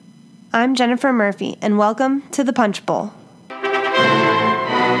I'm Jennifer Murphy, and welcome to the Punch Bowl.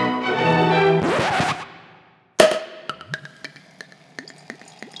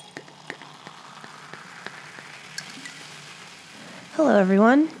 Hello,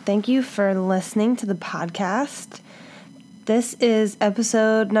 everyone. Thank you for listening to the podcast. This is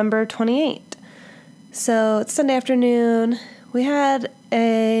episode number 28. So it's Sunday afternoon. We had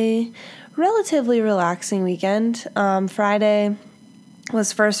a relatively relaxing weekend. Friday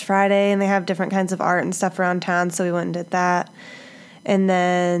was First Friday, and they have different kinds of art and stuff around town, so we went and did that. And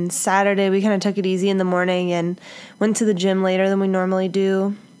then Saturday, we kind of took it easy in the morning and went to the gym later than we normally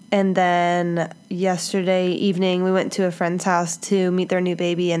do. And then yesterday evening, we went to a friend's house to meet their new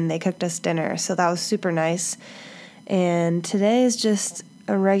baby, and they cooked us dinner, so that was super nice. And today is just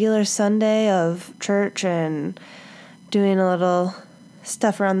a regular Sunday of church and doing a little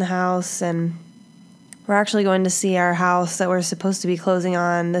stuff around the house, and we're actually going to see our house that we're supposed to be closing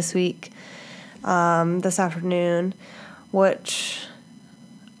on this week, this afternoon, which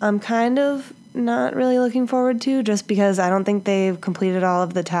I'm kind of not really looking forward to just because I don't think they've completed all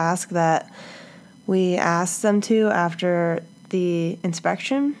of the tasks that we asked them to after the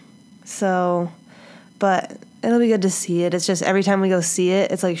inspection. So, but it'll be good to see it. It's just every time we go see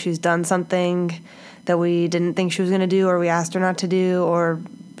it, it's like she's done something that we didn't think she was going to do, or we asked her not to do, or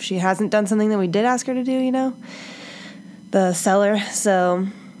she hasn't done something that we did ask her to do, the seller. So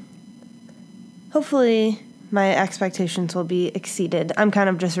hopefully my expectations will be exceeded. I'm kind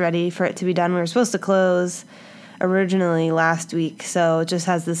of just ready for it to be done. We were supposed to close originally last week, so it just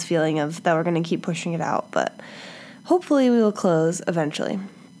has this feeling of that we're going to keep pushing it out, but hopefully we will close eventually.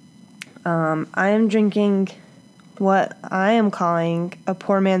 I am drinking what I am calling a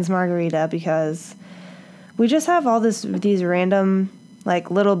poor man's margarita because we just have all these random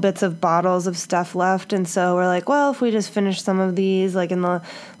little bits of bottles of stuff left, and so we're like, well, if we just finish some of these in the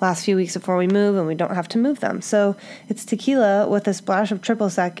last few weeks before we move, and we don't have to move them. So it's tequila with a splash of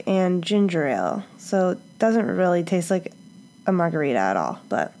triple sec and ginger ale, so it doesn't really taste like a margarita at all,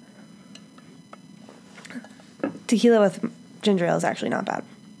 but tequila with ginger ale is actually not bad.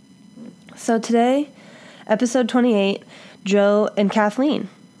 So today, episode 28, Joe and Kathleen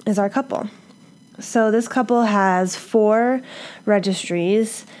is our couple. So this couple has 4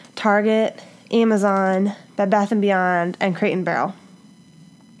 registries: Target, Amazon, Bed Bath & Beyond, and Crate & Barrel.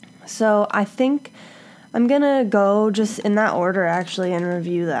 So I think I'm going to go just in that order, actually, and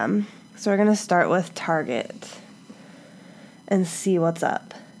review them. So we're going to start with Target and see what's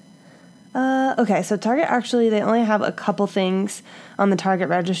up. Okay, so Target, actually, they only have a couple things on the Target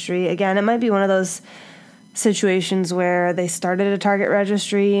registry. Again, it might be one of those situations where they started a Target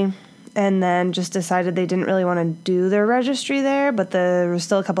registry and then just decided they didn't really want to do their registry there, but there were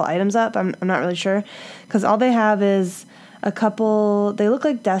still a couple items up. I'm not really sure, because all they have is a couple, they look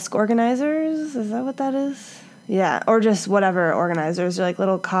like desk organizers. Is that what that is? Yeah, or just whatever organizers. They're like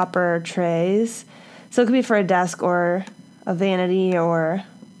little copper trays. So it could be for a desk or a vanity or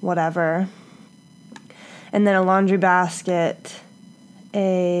whatever. And then a laundry basket,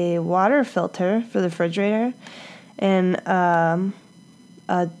 a water filter for the refrigerator, and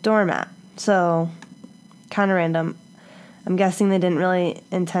a doormat. So kind of random. I'm guessing they didn't really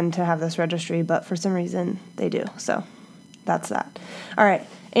intend to have this registry, but for some reason they do. So that's that. All right,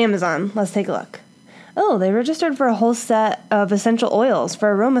 Amazon. Let's take a look. Oh, they registered for a whole set of essential oils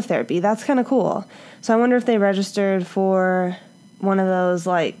for aromatherapy. That's kind of cool. So I wonder if they registered for one of those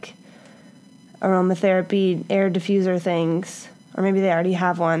aromatherapy air diffuser things, or maybe they already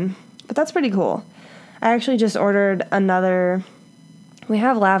have one. But that's pretty cool. I actually just ordered another. We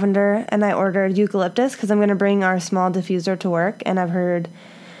have lavender, and I ordered eucalyptus because I'm going to bring our small diffuser to work, and I've heard,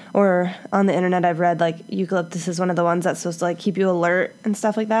 or on the internet I've read, eucalyptus is one of the ones that's supposed to keep you alert and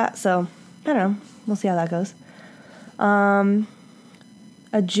stuff like that. So I don't know. We'll see how that goes. A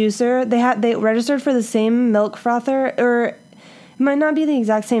juicer. They registered for the same milk frother, or it might not be the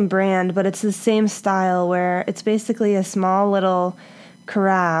exact same brand, but it's the same style where it's basically a small little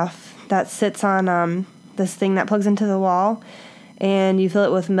carafe that sits on this thing that plugs into the wall, and you fill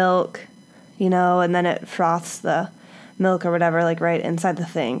it with milk, and then it froths the milk or whatever, right inside the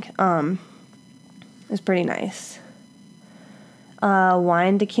thing. It's pretty nice.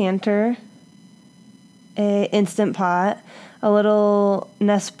 Wine decanter, a Instant Pot, a little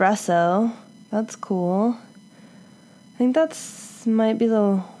Nespresso. That's cool. I think might be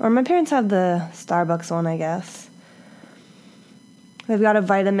or my parents have the Starbucks one, I guess. They've got a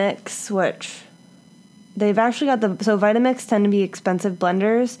Vitamix, which they've actually got so Vitamix tend to be expensive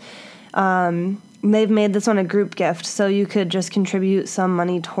blenders. They've made this one a group gift, so you could just contribute some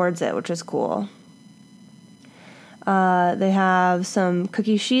money towards it, which is cool. They have some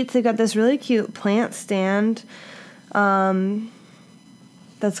cookie sheets. They've got this really cute plant stand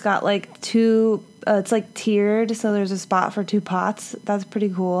that's got like two, it's like tiered, so there's a spot for 2 pots. That's pretty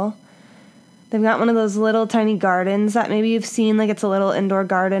cool. They've got one of those little tiny gardens that maybe you've seen, like it's a little indoor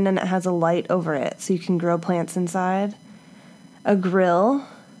garden and it has a light over it so you can grow plants inside. A grill,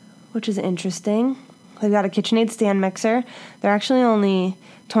 which is interesting. They've got a KitchenAid stand mixer. They're actually only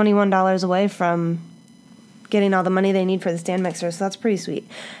 $21 away from getting all the money they need for the stand mixer, so that's pretty sweet.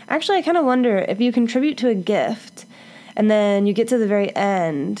 Actually, I kind of wonder if you contribute to a gift and then you get to the very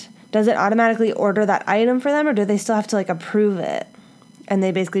end, does it automatically order that item for them, or do they still have to like approve it? And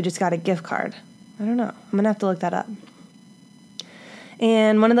they basically just got a gift card. I don't know. I'm going to have to look that up.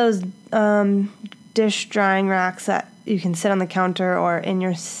 And one of those dish drying racks that you can sit on the counter or in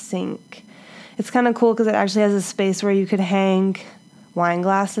your sink. It's kind of cool because it actually has a space where you could hang wine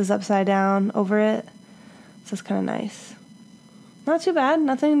glasses upside down over it. So it's kind of nice. Not too bad.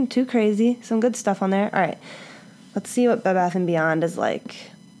 Nothing too crazy. Some good stuff on there. All right. Let's see what Bed Bath & Beyond is like.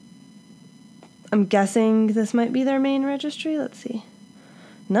 I'm guessing this might be their main registry. Let's see.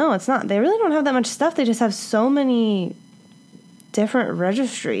 No, it's not. They really don't have that much stuff. They just have so many different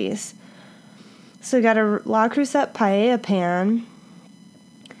registries. So we got a La Crusette paella pan.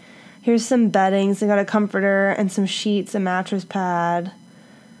 Here's some beddings. They got a comforter and some sheets, a mattress pad,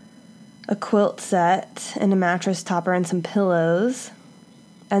 a quilt set, and a mattress topper and some pillows,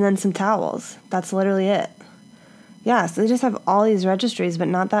 and then some towels. That's literally it. Yeah, so they just have all these registries, but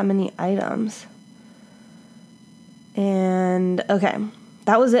not that many items. And, okay,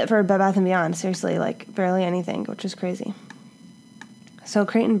 that was it for Bed Bath & Beyond. Seriously, like, barely anything, which is crazy. So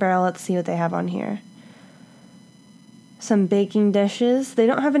Crate and Barrel, let's see what they have on here. Some baking dishes. They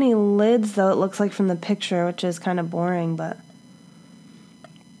don't have any lids, though, it looks like from the picture, which is kind of boring, but...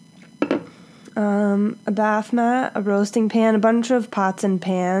 a bath mat, a roasting pan, a bunch of pots and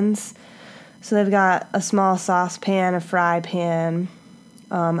pans. So they've got a small saucepan, a fry pan,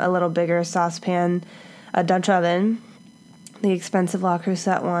 a little bigger saucepan, a Dutch oven, the expensive La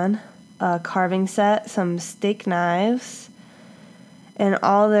Crusette one, a carving set, some steak knives, and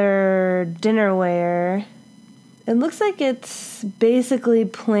all their dinnerware. It looks like it's basically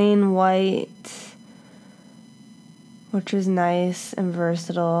plain white, which is nice and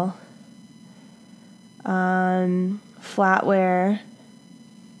versatile. Flatware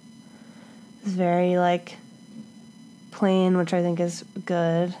is very like plain, which I think is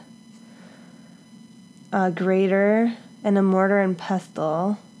good. A grater and a mortar and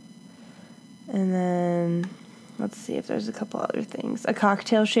pestle. And then let's see if there's a couple other things. A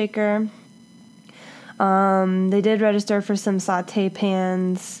cocktail shaker. They did register for some saute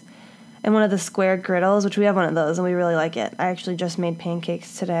pans and one of the square griddles, which we have one of those and we really like it. I actually just made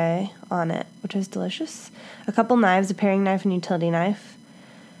pancakes today on it, which is delicious. A couple knives, a paring knife and utility knife.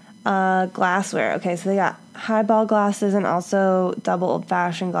 Glassware. Okay, so they got highball glasses and also double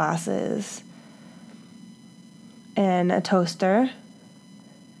old-fashioned glasses. And a toaster.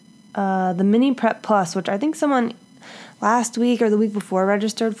 The Mini Prep Plus, which I think someone last week or the week before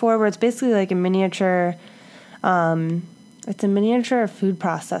registered for, where it's basically like a miniature, it's a miniature food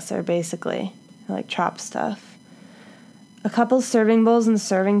processor, basically. Like chop stuff. A couple serving bowls and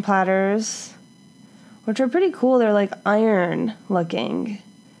serving platters, which are pretty cool. They're like iron looking.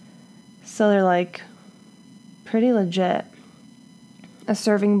 So they're like pretty legit. A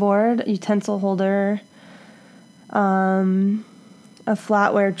serving board, a utensil holder, a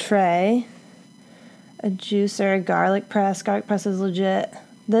flatware tray, a juicer, a garlic press. Garlic press is legit.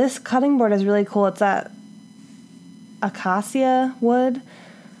 This cutting board is really cool. It's that acacia wood,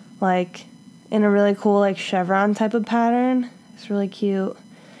 like in a really cool like chevron type of pattern. It's really cute.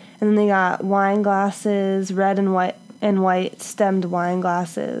 And then they got wine glasses, red and white stemmed wine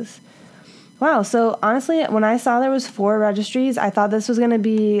glasses. Wow, so honestly, when I saw there was 4 registries, I thought this was going to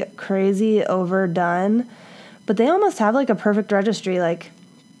be crazy overdone. But they almost have like a perfect registry. Like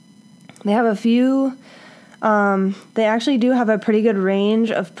they have a few, they actually do have a pretty good range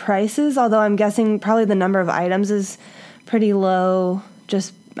of prices, although I'm guessing probably the number of items is pretty low.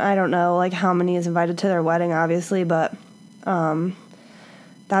 Just, I don't know, like how many is invited to their wedding, obviously, but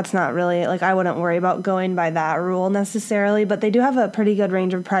that's not really, like I wouldn't worry about going by that rule necessarily, but they do have a pretty good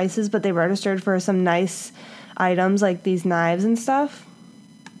range of prices, but they registered for some nice items like these knives and stuff.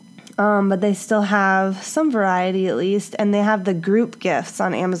 But they still have some variety at least, and they have the group gifts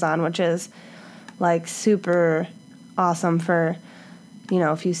on Amazon, which is like super awesome for, you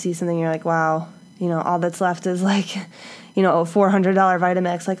know, if you see something you're like, wow, you know, all that's left is like, you know, a $400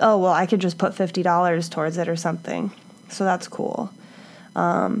 Vitamix, like, oh, well, I could just put $50 towards it or something. So that's cool.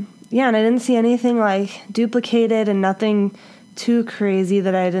 and I didn't see anything like duplicated and nothing too crazy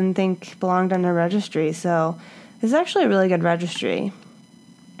that I didn't think belonged on a registry. So it's actually a really good registry.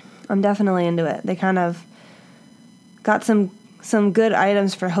 I'm definitely into it. They kind of got some good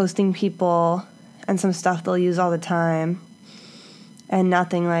items for hosting people and some stuff they'll use all the time. And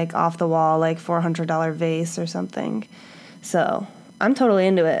nothing like off the wall, like $400 vase or something. So I'm totally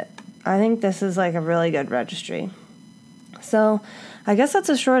into it. I think this is like a really good registry. So I guess that's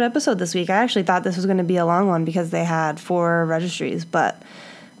a short episode this week. I actually thought this was going to be a long one because they had 4 registries, but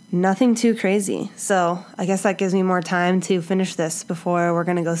nothing too crazy. So I guess that gives me more time to finish this before we're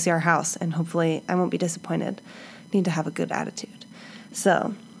going to go see our house. And hopefully I won't be disappointed. Need to have a good attitude.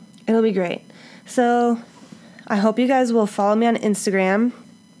 So it'll be great. So I hope you guys will follow me on Instagram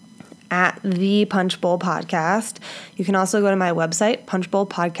at the Punch Bowl Podcast. You can also go to my website,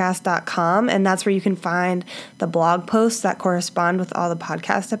 punchbowlpodcast.com, and that's where you can find the blog posts that correspond with all the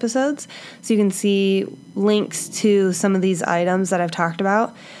podcast episodes. So you can see links to some of these items that I've talked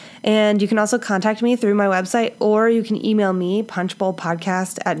about. And you can also contact me through my website, or you can email me,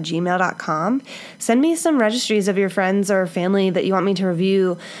 punchbowlpodcast@gmail.com. Send me some registries of your friends or family that you want me to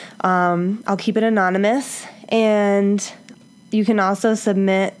review. I'll keep it anonymous. And you can also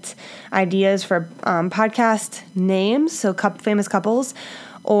submit ideas for podcast names, so famous couples,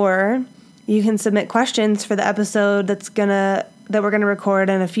 or you can submit questions for the episode that we're gonna record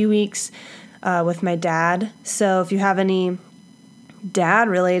in a few weeks with my dad. So if you have any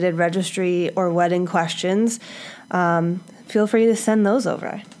dad-related registry or wedding questions, feel free to send those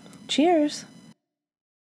over. Cheers.